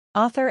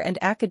Author and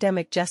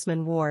academic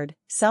Jesmyn Ward,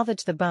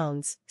 Salvage the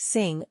Bones,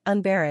 Sing,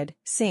 Unburied,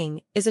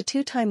 Sing, is a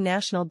two-time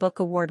National Book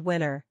Award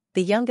winner,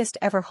 the youngest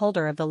ever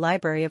holder of the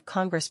Library of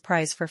Congress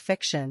Prize for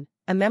Fiction,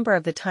 a member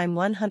of the Time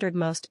 100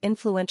 Most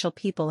Influential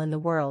People in the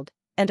World,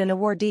 and an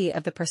awardee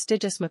of the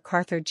prestigious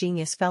MacArthur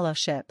Genius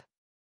Fellowship.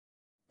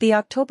 The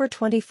October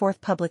 24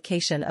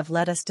 publication of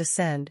Let Us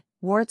Descend,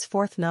 Ward's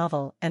fourth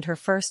novel and her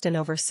first in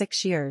over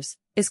 6 years,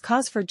 is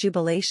cause for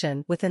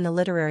jubilation within the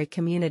literary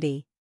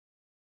community.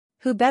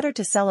 Who better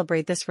to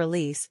celebrate this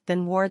release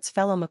than Ward's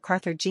fellow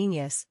MacArthur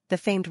genius, the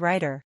famed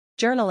writer,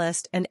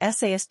 journalist and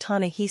essayist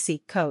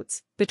Ta-Nehisi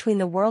quotes, "Between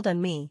the world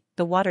and me,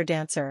 the water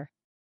dancer."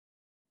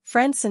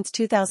 Friends since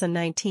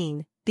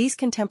 2019, these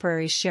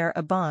contemporaries share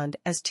a bond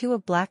as two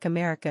of Black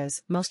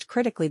America's most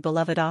critically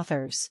beloved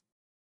authors.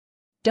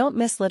 Don't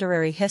miss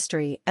literary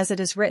history as it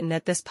is written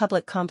at this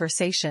public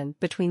conversation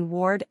between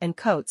Ward and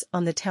Coates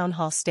on the Town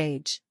Hall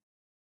stage.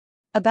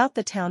 About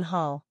the Town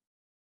Hall.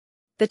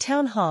 The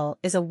Town Hall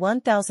is a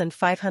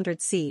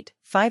 1,500-seat,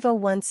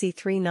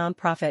 501c3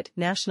 nonprofit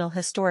National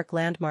Historic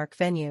Landmark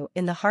venue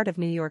in the heart of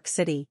New York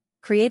City,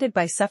 created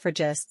by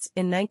suffragists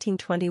in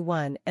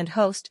 1921 and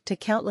host to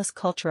countless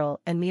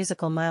cultural and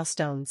musical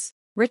milestones.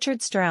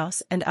 Richard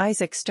Strauss and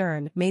Isaac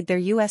Stern made their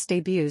U.S.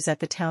 debuts at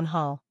the Town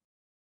Hall.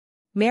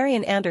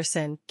 Marian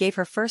Anderson gave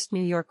her first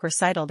New York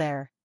recital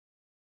there.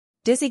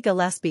 Dizzy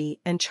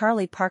Gillespie and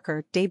Charlie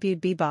Parker debuted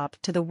bebop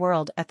to the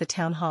world at the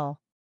Town Hall.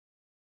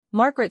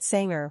 Margaret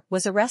Sanger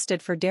was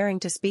arrested for daring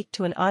to speak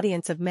to an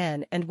audience of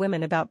men and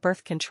women about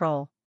birth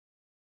control.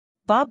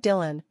 Bob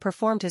Dylan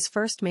performed his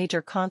first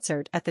major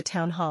concert at the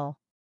Town Hall.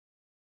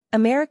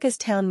 America's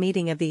Town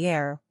Meeting of the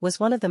Year was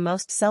one of the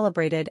most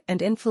celebrated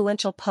and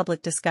influential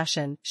public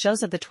discussion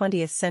shows of the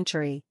 20th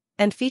century,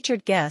 and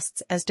featured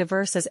guests as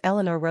diverse as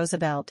Eleanor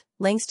Roosevelt,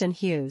 Langston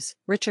Hughes,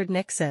 Richard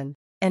Nixon,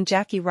 and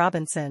Jackie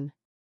Robinson.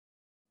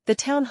 The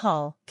Town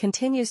Hall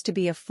continues to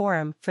be a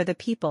forum for the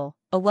people,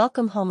 a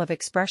welcome home of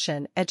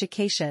expression,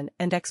 education,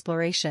 and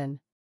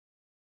exploration.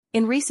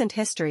 In recent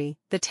history,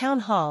 the Town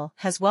Hall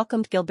has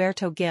welcomed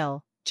Gilberto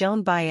Gil,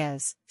 Joan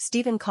Baez,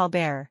 Stephen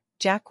Colbert,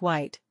 Jack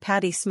White,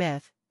 Patti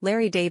Smith,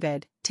 Larry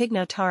David, Tig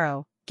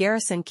Notaro,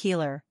 Garrison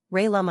Keillor,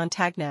 Ray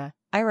LaMontagne,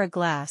 Ira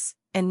Glass,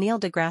 and Neil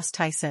deGrasse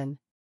Tyson.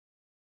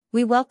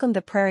 We welcome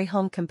the Prairie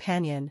Home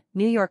Companion,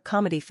 New York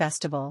Comedy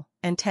Festival,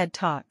 and TED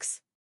Talks.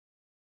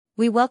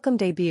 We welcome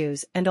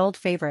debuts and old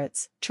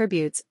favorites,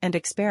 tributes and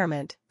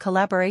experiment,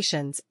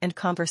 collaborations and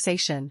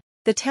conversation.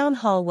 The Town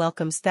Hall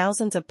welcomes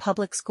thousands of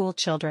public school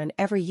children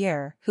every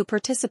year who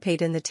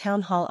participate in the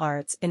Town Hall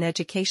Arts in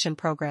Education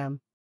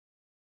program.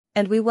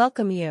 And we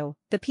welcome you,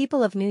 the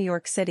people of New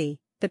York City,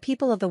 the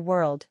people of the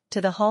world,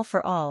 to the Hall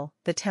for All,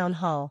 the Town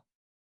Hall.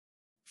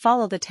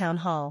 Follow the Town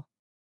Hall.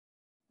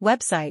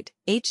 Website,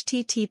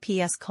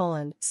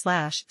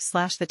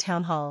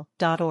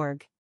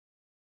 https://thetownhall.org.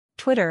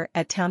 Twitter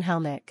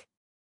 @TownHallNick.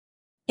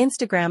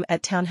 Instagram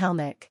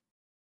 @TownHallNick.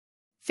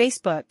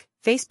 Facebook,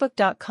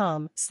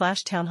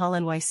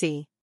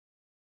 facebook.com/TownHallNYC.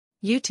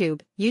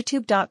 YouTube,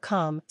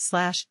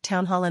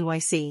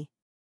 youtube.com/TownHallNYC.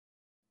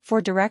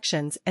 For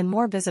directions and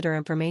more visitor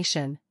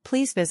information,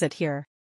 please visit here.